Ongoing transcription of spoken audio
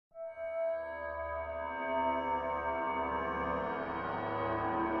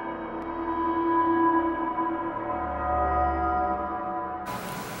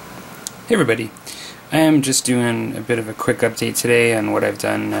Hey everybody, I am just doing a bit of a quick update today on what I've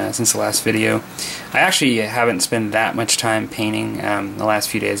done since the last video. I actually haven't spent that much time painting the last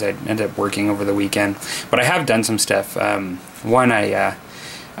few days. I ended up working over the weekend, but I have done some stuff. One, I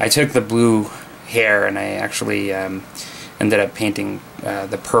took the blue hair and I actually ended up painting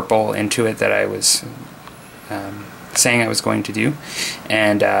the purple into it that I was saying I was going to do,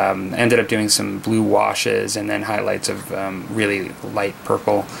 and ended up doing some blue washes and then highlights of really light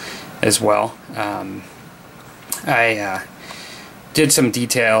purple as well. I did some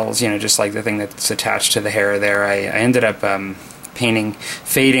details, just like the thing that's attached to the hair there. I ended up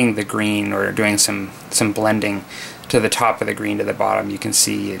fading the green, or doing some blending to the top of the green to the bottom. You can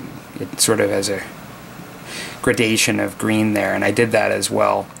see it sort of has a gradation of green there, and I did that as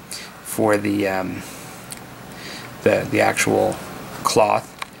well for the actual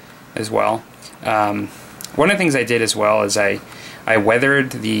cloth as well. One of the things I did as well is I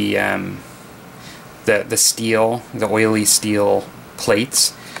weathered the steel, the oily steel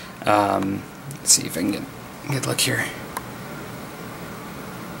plates. Let's see if I can get a good look here.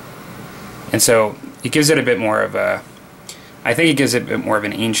 And so it gives it a bit more of a, I think it gives it a bit more of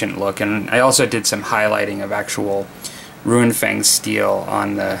an ancient look. And I also did some highlighting of actual Runefeng steel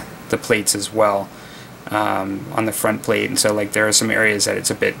on the plates as well, on the front plate. And so like there are some areas that it's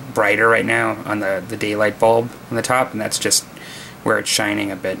a bit brighter right now on the daylight bulb on the top, and that's just where it's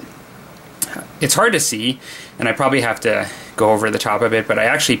shining a bit. It's hard to see, and I probably have to go over the top of it, but I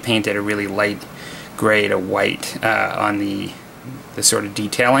actually painted a really light gray to white on the sort of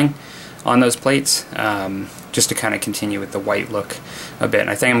detailing on those plates, just to kind of continue with the white look a bit. And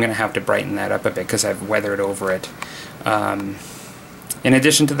I think I'm going to have to brighten that up a bit because I've weathered over it. In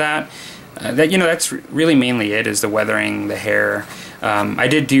addition to that, that's really mainly it, is the weathering, the hair. I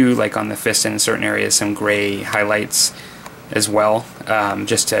did do, like on the fist in certain areas, some gray highlights as well,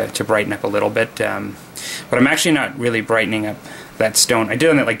 just to brighten up a little bit. But I'm actually not really brightening up that stone. I did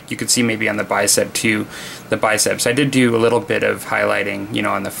on it, like you could see maybe on the bicep too, the biceps. I did do a little bit of highlighting,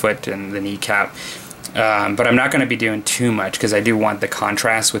 on the foot and the kneecap. But I'm not going to be doing too much because I do want the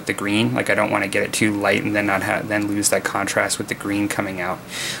contrast with the green. Like I don't want to get it too light and then then lose that contrast with the green coming out.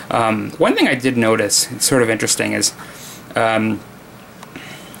 One thing I did notice, it's sort of interesting, is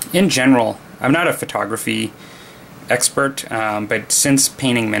in general, I'm not a photography expert, but since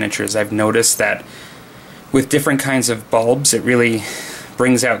painting miniatures, I've noticed that with different kinds of bulbs, it really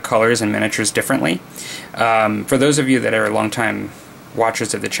brings out colors in miniatures differently. For those of you that are long-time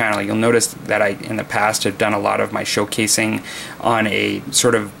watchers of the channel, you'll notice that I, in the past, have done a lot of my showcasing on a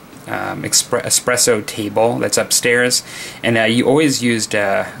sort of espresso table that's upstairs, and you always used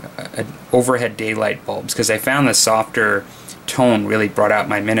overhead daylight bulbs because I found the softer tone really brought out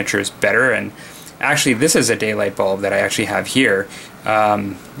my miniatures better. And actually, this is a daylight bulb that I actually have here,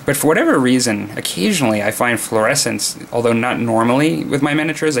 but for whatever reason, occasionally I find fluorescence, although not normally with my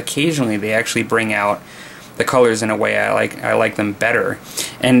miniatures, occasionally they actually bring out the colors in a way I like them better.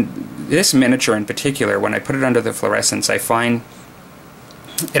 And this miniature in particular, when I put it under the fluorescence, I find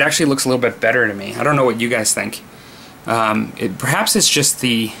it actually looks a little bit better to me. I don't know what you guys think. Perhaps it's just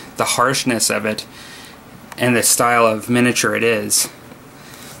the harshness of it and the style of miniature it is,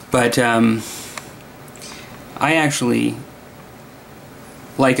 but I actually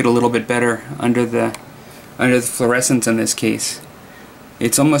like it a little bit better under the fluorescence in this case.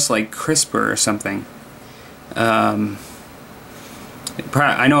 It's almost like crisper or something. I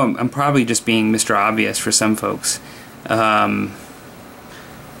know I'm probably just being Mr. Obvious for some folks. By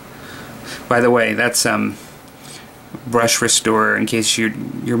the way, that's brush restore, in case your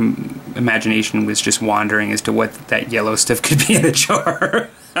imagination was just wandering as to what that yellow stuff could be in the jar.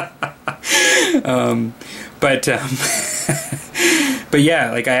 But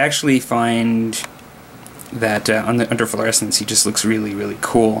yeah, like I actually find that under fluorescence he just looks really, really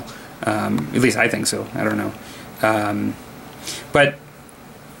cool. At least I think so. I don't know. But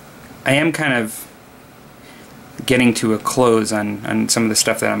I am kind of getting to a close on some of the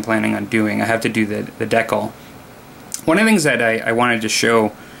stuff that I'm planning on doing. I have to do the decal. One of the things that I wanted to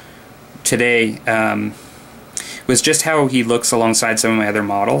show today was just how he looks alongside some of my other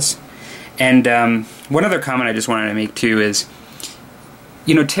models. And one other comment I just wanted to make too is,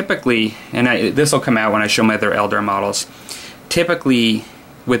 typically, and this will come out when I show my other Eldar models, typically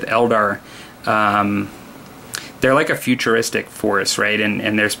with Eldar, they're like a futuristic force, right?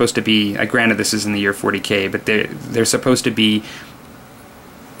 And they're supposed to be, granted this is in the year 40K, but they're supposed to be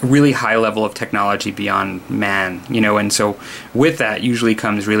a really high level of technology beyond man, and so with that usually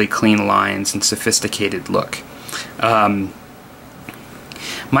comes really clean lines and sophisticated look.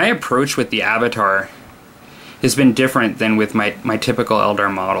 My approach with the Avatar has been different than with my typical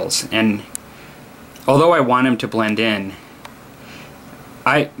Eldar models. And although I want him to blend in,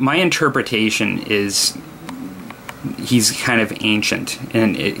 my interpretation is he's kind of ancient,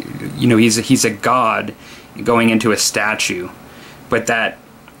 and he's a god going into a statue, but that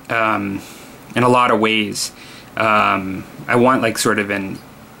in a lot of ways I want like sort of an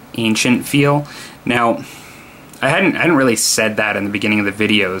ancient feel. Now I hadn't really said that in the beginning of the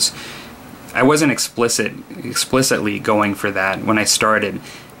videos. I wasn't explicitly going for that when I started.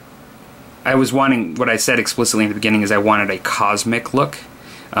 I was wanting, what I said explicitly in the beginning is I wanted a cosmic look.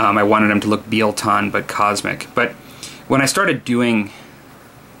 I wanted him to look Bealton but cosmic. But when I started doing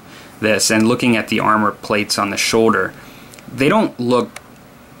this and looking at the armor plates on the shoulder, they don't look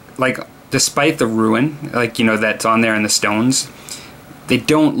like, despite the ruin, like, you know, that's on there in the stones, they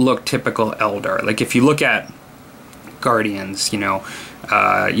don't look typical Eldar. Like if you look at Guardians, you know,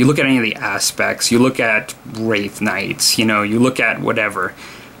 you look at any of the aspects, you look at Wraith Knights, you know, you look at whatever,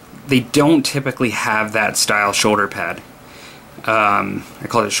 they don't typically have that style shoulder pad. I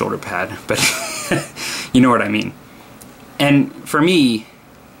call it a shoulder pad, but you know what I mean. And for me,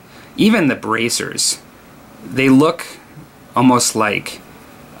 even the bracers, they look almost like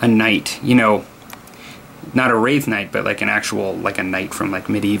a knight, you know, not a Wraith Knight, but like an actual, like a knight from like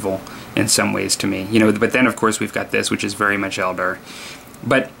medieval in some ways to me, you know. But then of course we've got this, which is very much Eldar.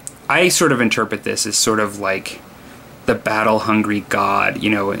 But I sort of interpret this as sort of like the battle-hungry god, you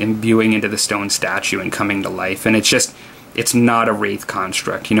know, imbuing into the stone statue and coming to life. And it's just, it's not a Wraith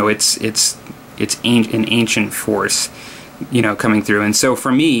construct, you know, it's an ancient force, you know, coming through. And so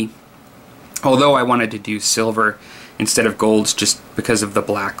for me, although I wanted to do silver instead of golds just because of the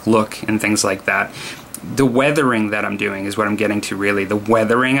black look and things like that, the weathering that I'm doing is what I'm getting to really. The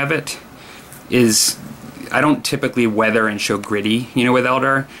weathering of it is, I don't typically weather and show gritty, you know, with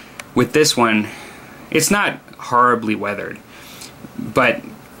Eldar. With this one, it's not horribly weathered, but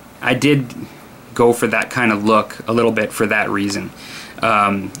I did go for that kind of look a little bit for that reason.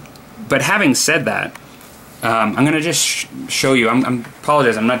 But having said that, I'm going to just show you. I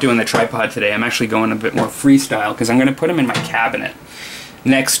apologize, I'm not doing the tripod today. I'm actually going a bit more freestyle because I'm going to put them in my cabinet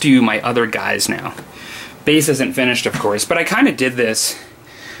next to my other guys now. Base isn't finished, of course, but I kind of did this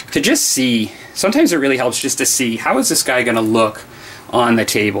to just see. Sometimes it really helps just to see, how is this guy going to look on the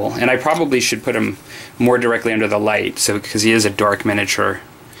table? And I probably should put him more directly under the light, so because he is a dark miniature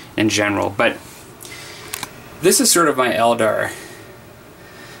in general. But this is sort of my Eldar.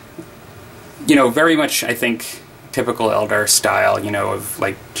 You know, very much, I think, typical Eldar style, you know, of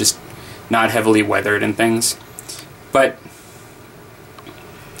like just not heavily weathered and things. But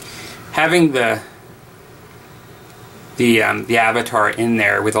having the avatar in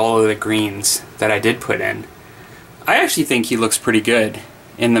there with all of the greens that I did put in, I actually think he looks pretty good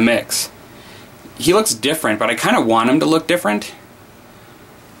in the mix. He looks different, but I kind of want him to look different.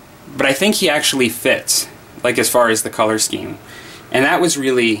 But I think he actually fits, like as far as the color scheme. And that was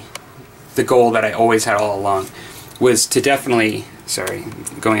really the goal that I always had all along, was to definitely, sorry,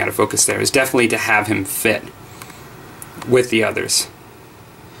 going out of focus there, is definitely to have him fit with the others.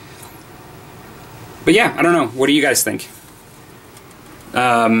 But yeah, I don't know. What do you guys think?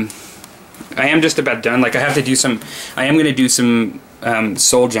 I am just about done. Like, I have to do some, I am going to do some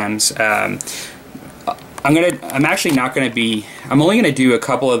soul gems. I'm actually not going to be, I'm only going to do a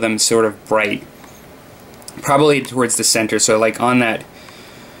couple of them sort of bright, probably towards the center. So like on that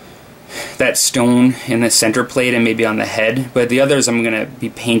stone in the center plate and maybe on the head. But the others I'm going to be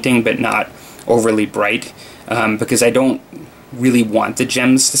painting, but not overly bright, because I don't really want the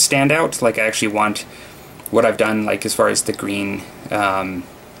gems to stand out. Like, I actually want what I've done, like as far as the green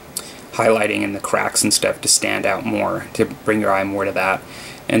highlighting and the cracks and stuff, to stand out more, to bring your eye more to that.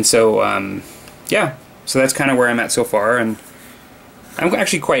 And so yeah, so that's kind of where I'm at so far, and I'm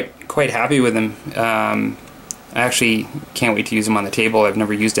actually quite happy with them. I actually can't wait to use them on the table. I've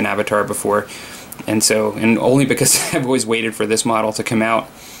never used an avatar before, and only because I've always waited for this model to come out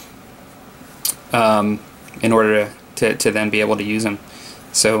in order to then be able to use him.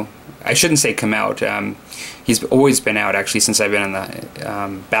 So I shouldn't say come out. He's always been out, actually, since I've been in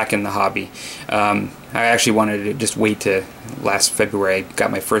the back in the hobby. I actually wanted to just wait to last February. I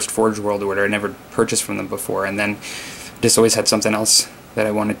got my first Forge World order. I never purchased from them before, and then just always had something else that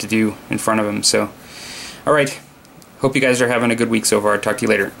I wanted to do in front of him. So, all right. Hope you guys are having a good week so far. Talk to you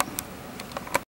later.